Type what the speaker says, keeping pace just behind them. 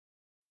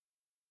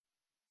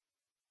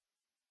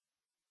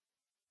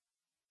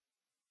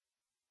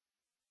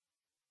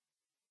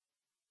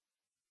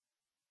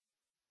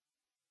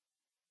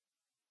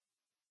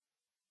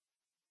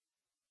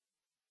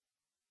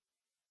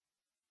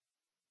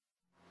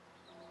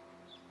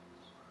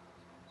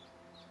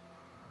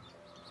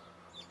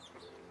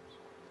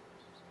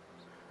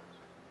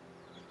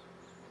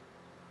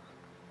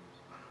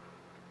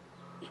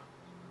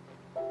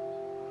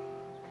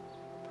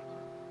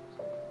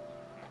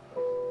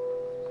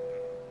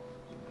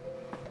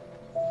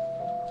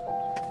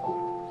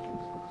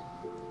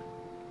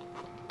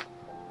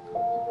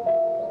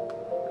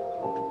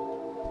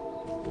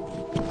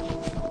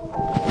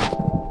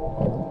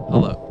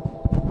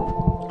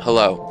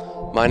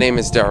Hello, my name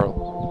is Daryl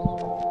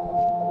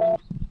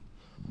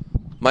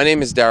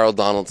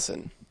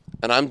Donaldson,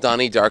 and I'm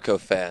Donnie Darko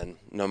fan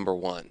number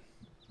one,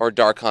 or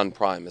Darkon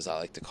Prime as I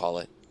like to call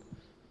it.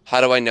 How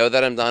do I know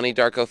that I'm Donnie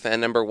Darko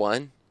fan number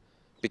one?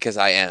 Because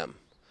I am.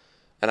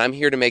 And I'm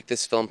here to make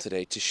this film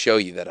today to show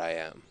you that I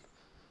am.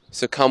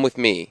 So come with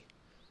me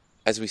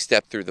as we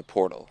step through the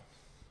portal.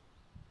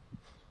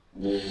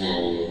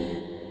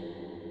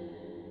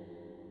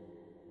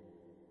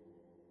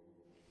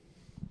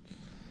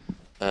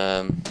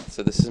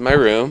 So this is my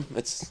room.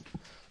 It's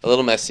a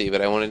little messy, but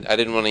I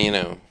didn't want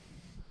to,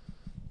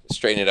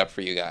 straighten it up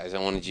for you guys. I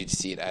wanted you to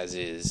see it as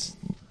is.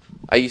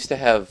 I used to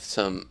have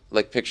some,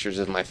 pictures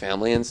of my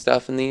family and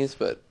stuff in these,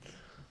 but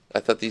I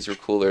thought these were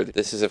cooler.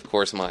 This is, of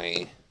course,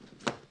 my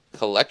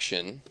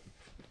collection.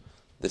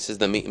 This is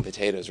the meat and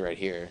potatoes right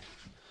here.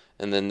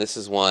 And then this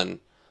is one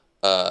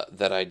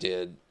that I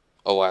did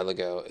a while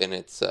ago, and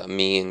it's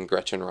me and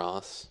Gretchen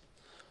Ross.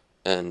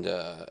 And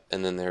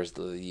then there's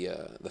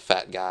the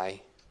fat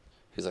guy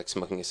who's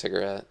smoking a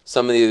cigarette.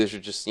 Some of these are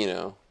just,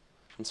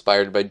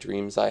 inspired by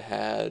dreams I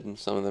had, and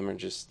some of them are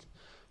just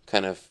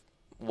kind of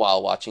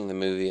while watching the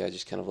movie, I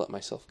just kind of let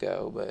myself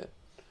go. But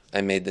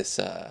I made this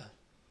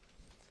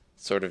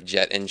sort of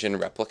jet engine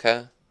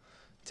replica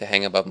to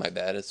hang above my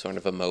bed. It's sort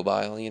of a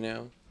mobile,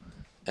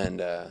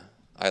 and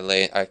I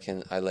lay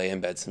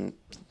in bed some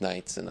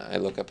nights and I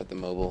look up at the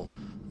mobile.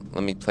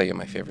 Let me play you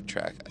my favorite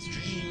track.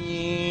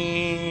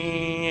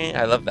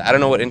 I love that. I don't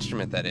know what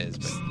instrument that is,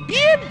 but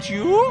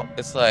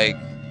it's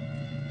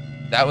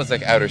that was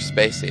outer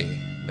spacey.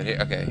 But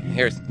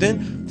here's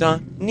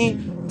Donnie,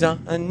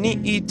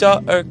 Donnie,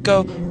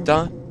 Darko,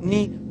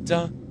 Donnie,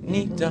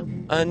 Donnie,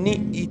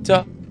 Donnie,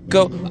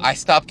 Darko. I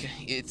stopped.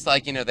 It's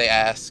they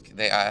ask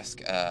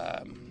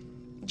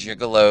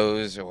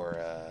gigolos or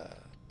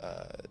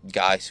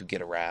guys who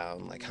get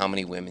around how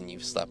many women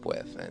you've slept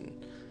with, and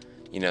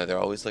they're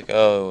always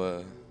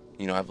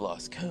I've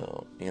lost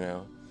count,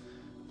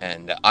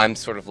 and I'm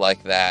sort of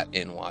like that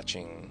in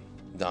watching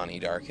Donnie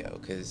Darko,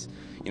 because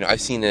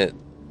I've seen it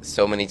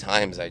so many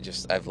times.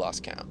 I've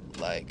lost count.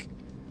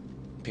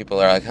 People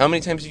are how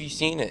many times have you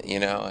seen it,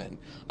 and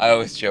I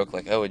always joke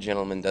oh, a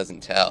gentleman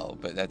doesn't tell,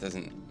 but that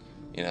doesn't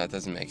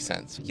make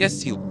sense.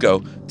 Yes, he'll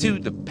go to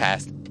the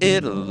past,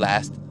 it'll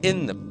last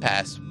in the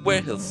past,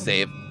 where he'll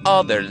save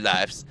all their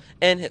lives,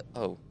 and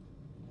he'll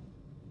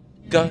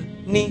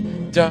Donnie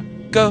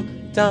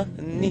Darko,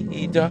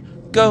 Donnie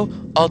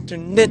Darko,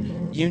 alternate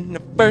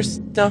universe,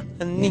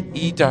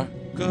 Donnie Darko.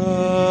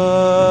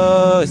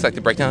 It's like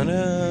the breakdown.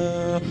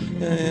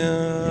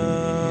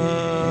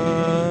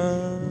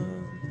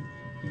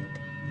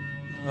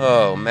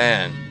 Oh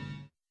man.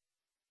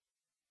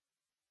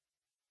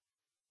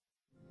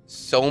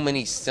 So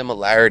many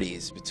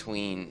similarities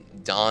between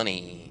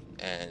Donnie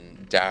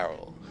and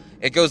Daryl.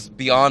 It goes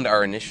beyond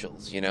our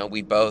initials,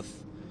 We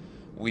both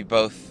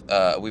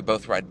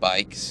ride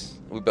bikes.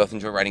 We both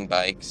enjoy riding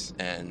bikes,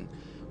 and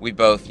we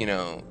both,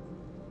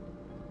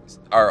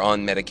 are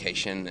on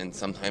medication, and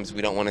sometimes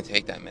we don't want to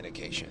take that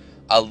medication.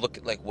 I'll look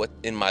at what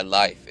in my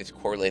life is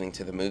correlating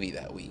to the movie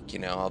that week.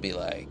 I'll be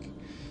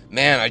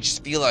man, I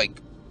just feel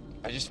like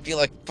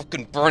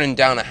fucking burning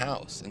down a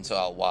house, and so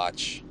I'll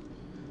watch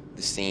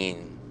the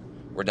scene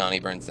where Donnie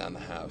burns down the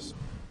house.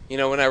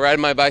 When I ride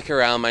my bike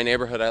around my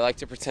neighborhood, I like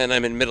to pretend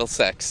I'm in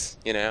Middlesex.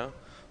 Oh,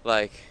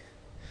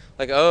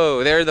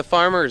 there are the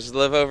farmers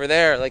live over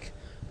there.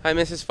 Hi,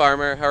 Mrs.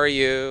 Farmer, how are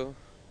you?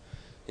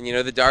 And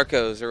the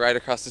Darkos are right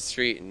across the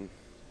street, and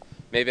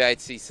maybe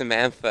I'd see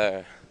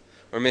Samantha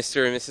or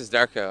Mr. and Mrs.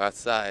 Darko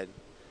outside.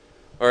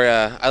 Or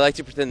I like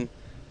to pretend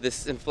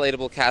this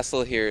inflatable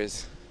castle here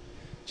is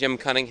Jim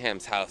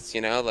Cunningham's house,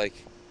 He's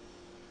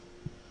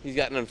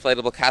got an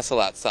inflatable castle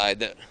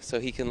outside so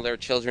he can lure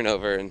children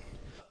over. And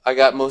I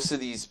got most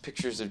of these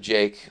pictures of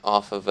Jake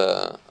off of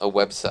a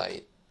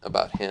website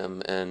about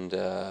him, and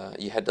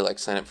you had to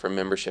sign up for a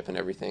membership and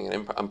everything,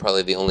 and I'm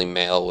probably the only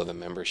male with a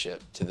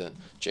membership to the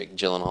Jake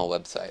Gyllenhaal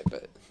website,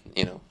 but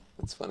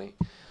it's funny.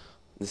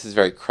 This is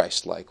very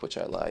Christ-like, which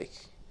I like.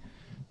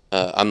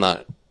 I'm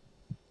not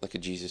a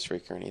Jesus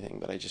freak or anything,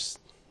 but I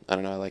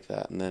don't know, I like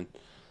that. And then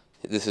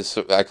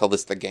I call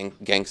this the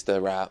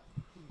gangsta rap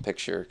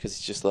picture, because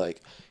it's just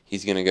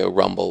he's gonna go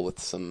rumble with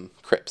some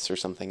Crips or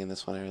something in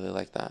this one. I really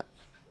like that.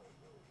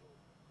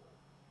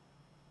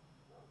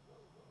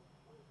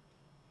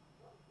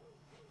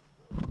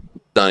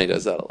 Donnie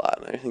does that a lot,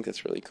 and I think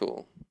that's really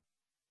cool.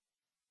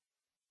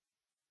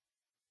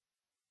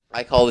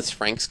 I call this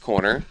Frank's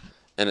Corner,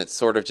 and it's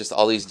sort of just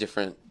all these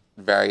different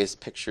various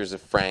pictures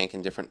of Frank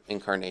and different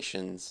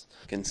incarnations.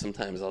 And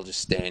sometimes I'll just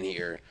stand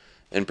here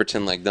and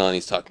pretend like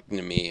Donnie's talking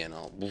to me, and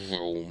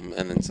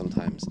and then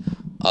sometimes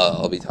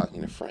I'll be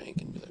talking to Frank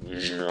and be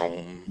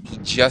He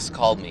just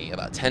called me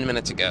about 10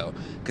 minutes ago,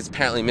 because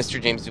apparently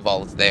Mr. James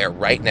Duval is there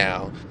right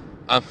now.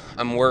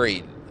 I'm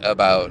worried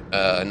about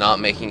not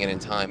making it in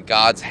time.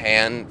 God's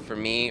hand for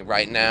me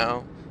right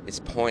now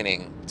is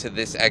pointing to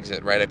this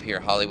exit right up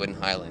here, Hollywood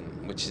and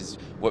Highland, which is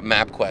what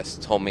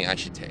MapQuest told me I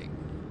should take.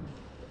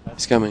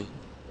 He's coming.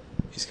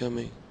 He's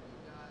coming.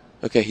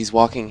 Okay, he's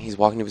walking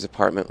to his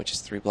apartment, which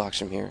is 3 blocks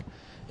from here,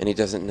 and he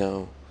doesn't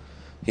know.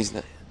 He's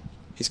not.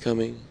 He's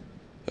coming.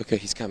 Okay,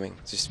 he's coming.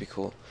 Just be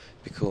cool.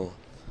 Be cool.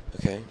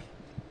 Okay.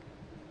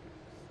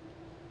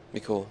 Be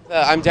cool.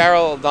 I'm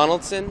Daryl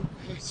Donaldson.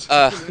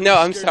 No,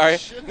 I'm sorry.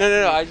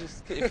 No. I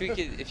just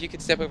if you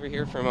could step over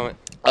here for a moment.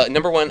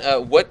 Number one,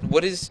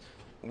 what is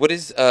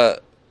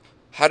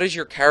how does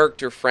your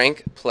character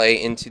Frank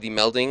play into the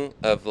melding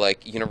of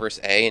like Universe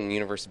A and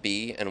Universe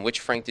B, and which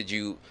Frank did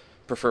you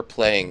prefer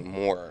playing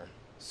more?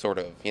 Sort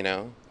of, you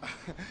know.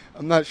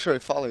 I'm not sure I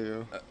follow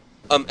you.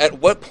 At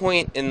what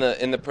point in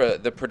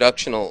the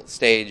productional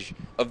stage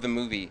of the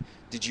movie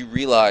did you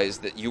realize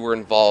that you were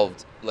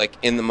involved, like,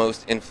 in the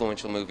most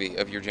influential movie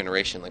of your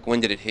generation? Like, when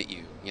did it hit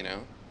you? You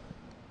know?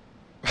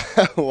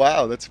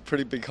 Wow, that's a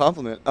pretty big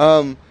compliment.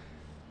 Well,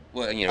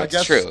 you know, I it's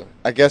guess true.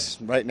 I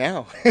guess right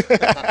now.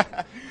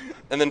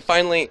 And then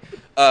finally,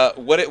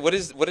 what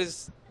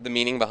is the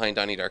meaning behind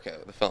Donnie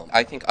Darko, the film?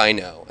 I think I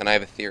know, and I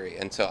have a theory,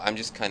 and so I'm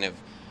just kind of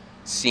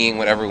seeing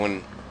what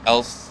everyone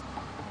else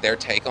their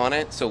take on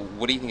it. So,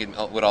 what do you think?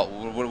 What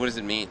does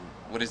it mean?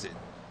 What is it?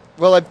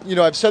 Well,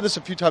 I've said this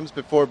a few times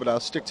before, but I'll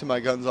stick to my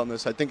guns on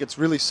this. I think it's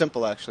really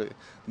simple, actually.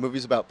 The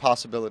movie's about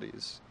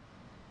possibilities.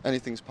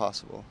 Anything's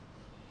possible.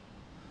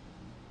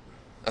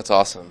 That's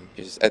awesome.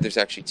 There's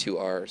actually 2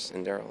 R's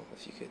in Daryl.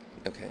 If you could,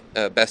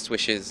 okay. Best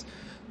wishes.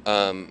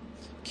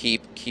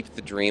 Keep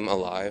the dream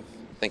alive.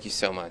 Thank you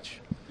so much.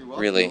 You're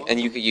welcome. Really,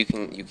 and you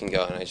can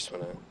go. And I just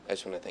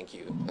wanna thank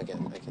you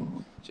again. I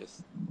can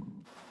just.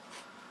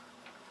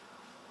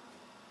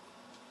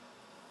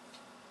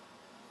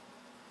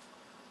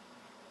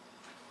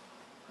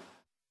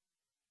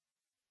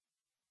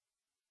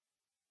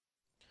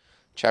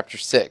 Chapter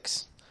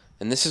 6,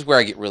 and this is where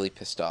I get really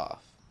pissed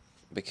off,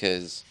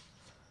 because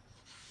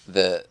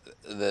the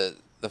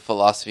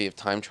philosophy of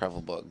time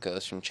travel book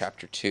goes from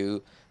chapter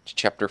 2 to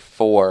chapter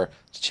 4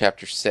 to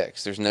chapter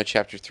 6. There's no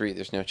chapter 3.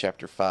 There's no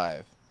chapter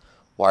 5.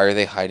 Why are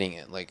they hiding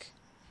it? Like,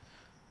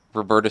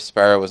 Roberta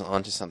Sparrow was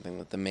onto something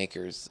that the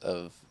makers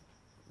of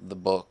the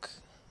book,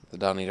 the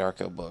Donnie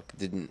Darko book,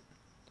 didn't.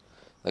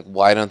 Like,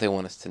 why don't they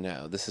want us to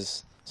know? This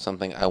is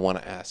something I want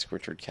to ask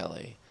Richard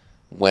Kelly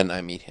when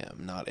I meet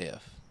him, not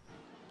if.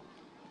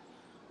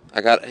 I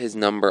got his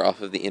number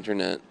off of the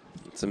internet.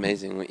 It's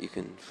amazing what you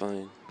can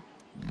find.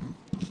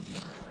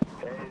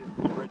 Hey,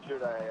 this is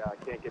Richard. I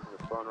can't get to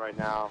the phone right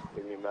now.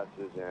 Give me a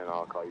message and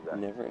I'll call you back.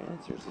 Never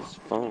answers his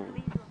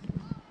phone.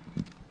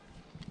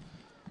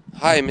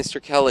 Hi, Mr.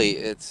 Kelly.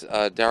 It's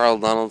Daryl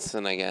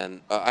Donaldson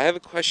again. I have a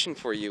question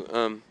for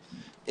you.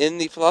 In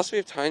the philosophy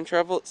of time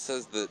travel, it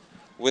says that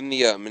when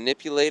the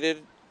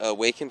manipulated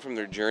awaken from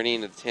their journey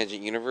into the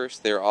tangent universe,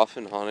 they're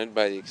often haunted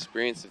by the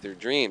experience of their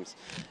dreams.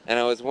 And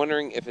I was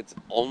wondering if it's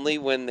only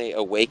when they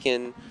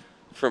awaken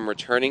from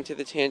returning to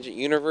the tangent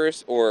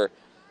universe, or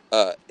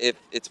if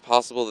it's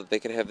possible that they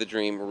could have the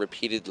dream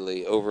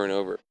repeatedly over and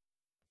over.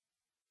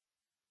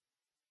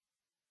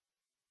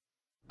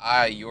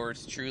 I,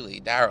 yours truly,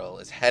 Daryl,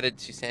 is headed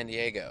to San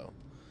Diego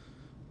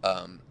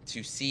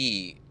to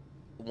see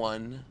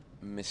one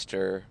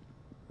Mr.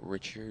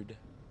 Richard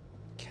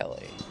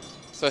Kelly.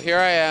 So here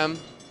I am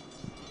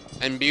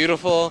in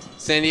beautiful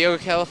San Diego,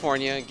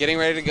 California, getting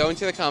ready to go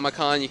into the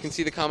Comic-Con. You can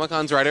see the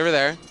Comic-Con's right over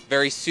there.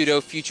 Very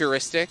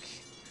pseudo-futuristic.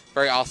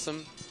 Very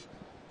awesome.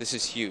 This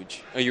is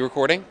huge. Are you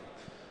recording?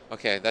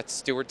 Okay, that's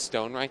Stuart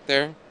Stone right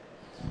there.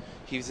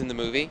 He was in the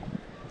movie.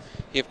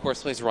 He, of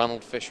course, plays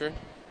Ronald Fisher.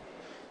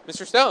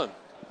 Mr. Stone,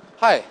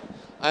 hi.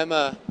 I'm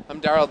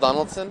Daryl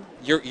Donaldson.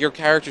 Your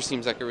character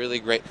seems like a really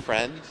great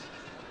friend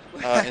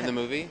in the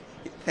movie.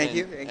 Thank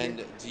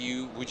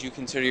you. Would you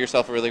consider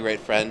yourself a really great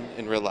friend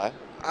in real life?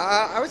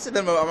 I would say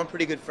that I'm a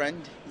pretty good friend.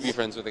 Be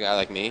friends with a guy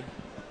like me?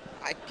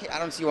 I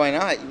don't see why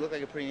not. You look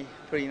like a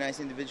pretty nice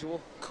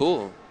individual.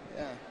 Cool.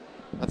 Yeah.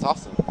 That's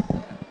awesome.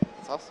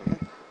 That's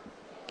awesome.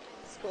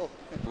 It's cool.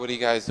 What are you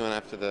guys doing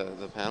after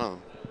the panel?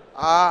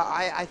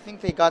 I think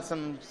they got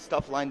some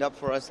stuff lined up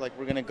for us. Like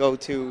we're gonna go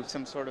to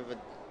some sort of a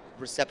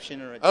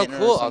reception or a dinner. Oh,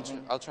 cool. Or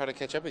something. I'll try to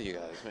catch up with you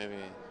guys. Maybe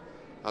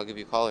I'll give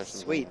you a call or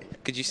something.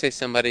 Sweet. Could you say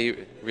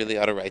somebody really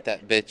ought to write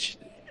that bitch,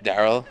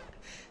 Daryl?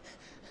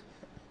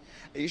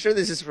 Are you sure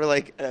this is for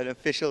like an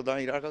official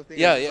Donnie Darko thing?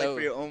 Yeah, Or is yeah. it like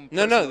for your own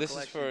No. personal This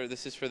collection?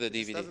 is for the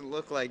DVD. This doesn't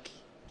look like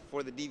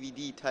for the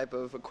DVD type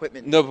of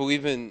equipment. No, but I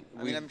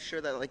mean, I'm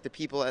sure that like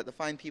the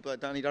fine people at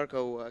Donnie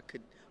Darko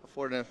could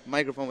afford a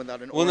microphone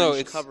without an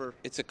orange cover.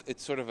 It's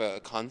sort of a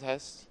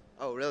contest.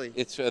 Oh, really?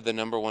 It's the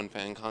 #1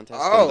 fan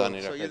contest. Oh, on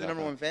Donnie so you're the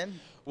Darko.com. #1 fan?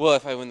 Well,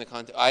 if I win the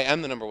contest, I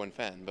am the #1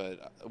 fan.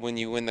 But when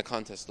you win the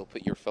contest, they'll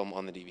put your film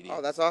on the DVD.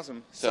 Oh, that's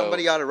awesome. So,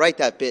 somebody ought to write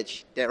that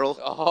bitch, Daryl.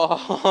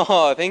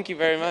 Oh, thank you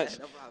very much.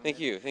 No problem, Thank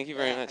you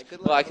very much. good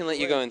Well, luck. I can let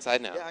you go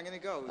inside now. Yeah, I'm gonna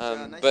go.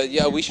 Nice But to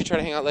yeah, meet you. we should try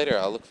to hang out later.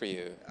 I'll look for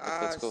you.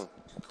 That's cool.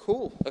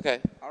 Cool. Okay.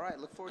 All right,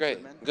 look forward Great. to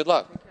it, man. Good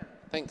luck. Take care.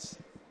 Thanks.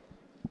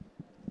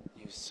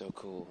 He was so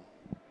cool.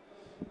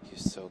 He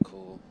was so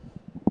cool.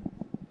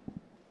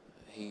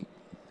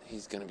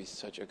 He's gonna be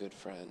such a good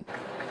friend.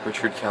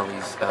 Richard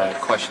Kelly's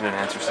question and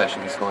answer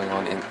session is going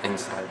on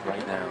inside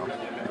right now.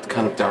 It's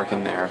kind of dark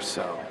in there,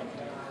 so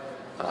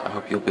I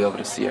hope you'll be able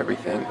to see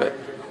everything, but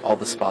all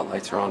the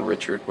spotlights are on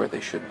Richard where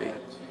they should be.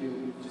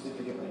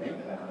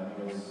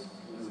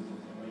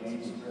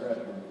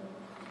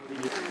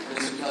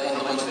 Mr. Kelly,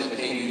 how much did it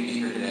pay you to be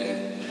here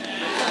today?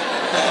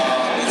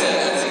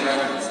 That's a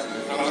reference.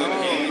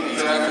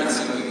 It's a reference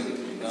to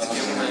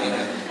Jim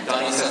Cunningham.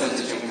 Donnie says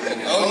it's Jim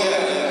Cunningham. Oh,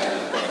 yeah.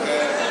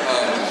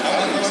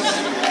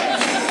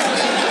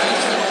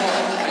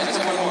 Just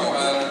one more.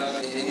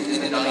 In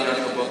the Donnie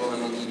Darko book on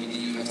the DVD,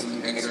 you have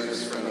some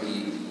excerpts from the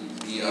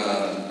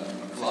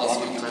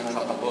Philosophy of Time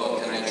Travel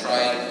book, and I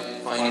tried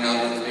finding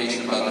out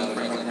information about the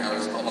Franklin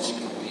Harris Publishing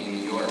Company in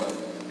New York,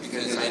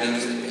 because I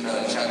noticed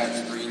that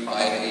chapters 3, 5,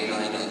 8,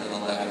 9, and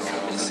 11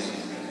 are missing.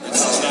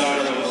 It's not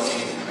really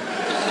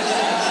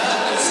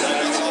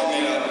it's all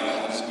made up,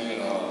 man. It's made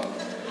it all.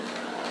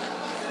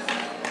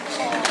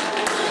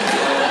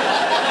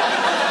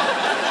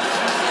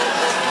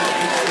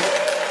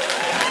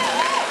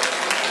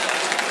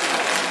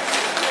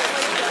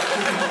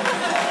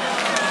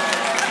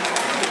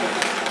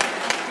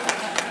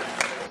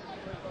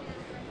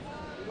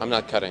 I'm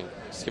not cutting.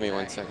 Just give me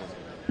 1 second.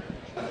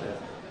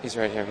 He's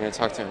right here. I'm going to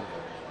talk to him.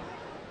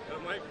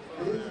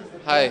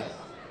 Hi.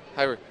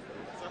 Hi.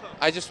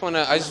 I just want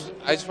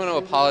to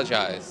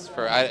apologize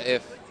for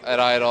if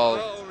I at all.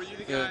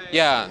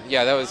 Yeah,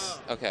 that was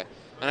okay.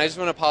 And I just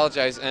want to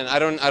apologize. And I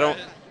don't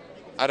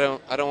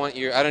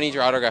need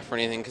your autograph or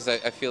anything, because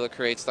I feel it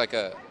creates like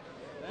a,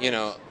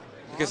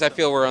 because I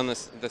feel we're on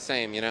the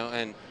same,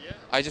 And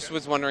I just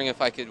was wondering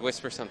if I could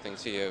whisper something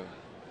to you.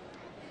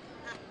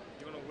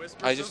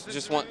 I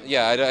just want,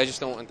 I just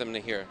don't want them to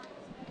hear.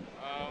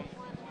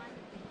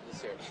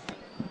 Just here.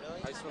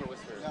 I just want to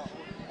whisper.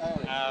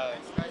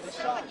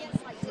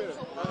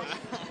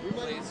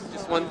 Please,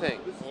 just one thing.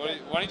 Why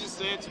don't you just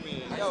say it to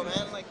me? Yo,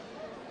 man, like,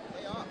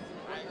 lay off.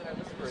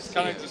 It's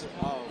kind of just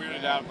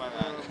weirded out by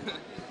that.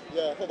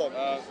 Yeah, hold on.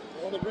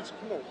 Hold on, Rich,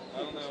 come on. I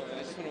don't know. I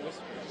just want to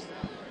whisper. You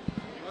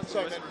must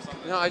whisper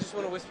something. No, I just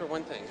want to whisper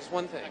one thing. Just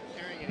one thing. I'm not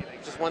carrying anything.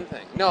 Just one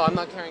thing. No, I'm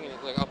not carrying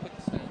anything. Look, I'll put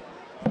this down.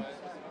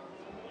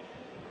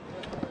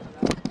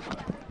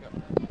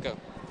 Go.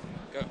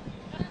 Go.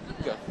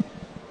 Go.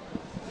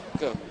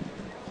 Go.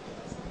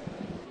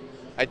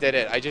 I did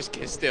it. I just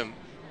kissed him.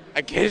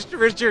 I kissed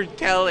Richard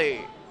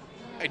Kelly.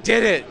 I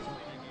did it.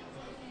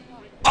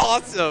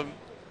 Awesome.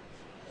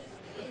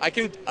 I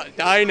can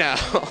die now.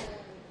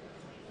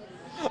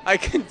 I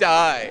can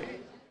die.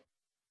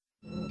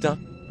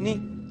 Donnie,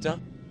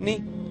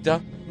 Donnie,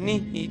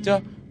 Donnie,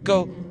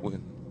 Darko.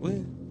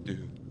 Will do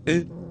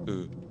it,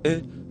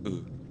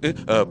 boo,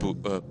 boo,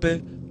 boo,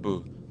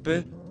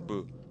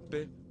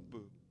 boo.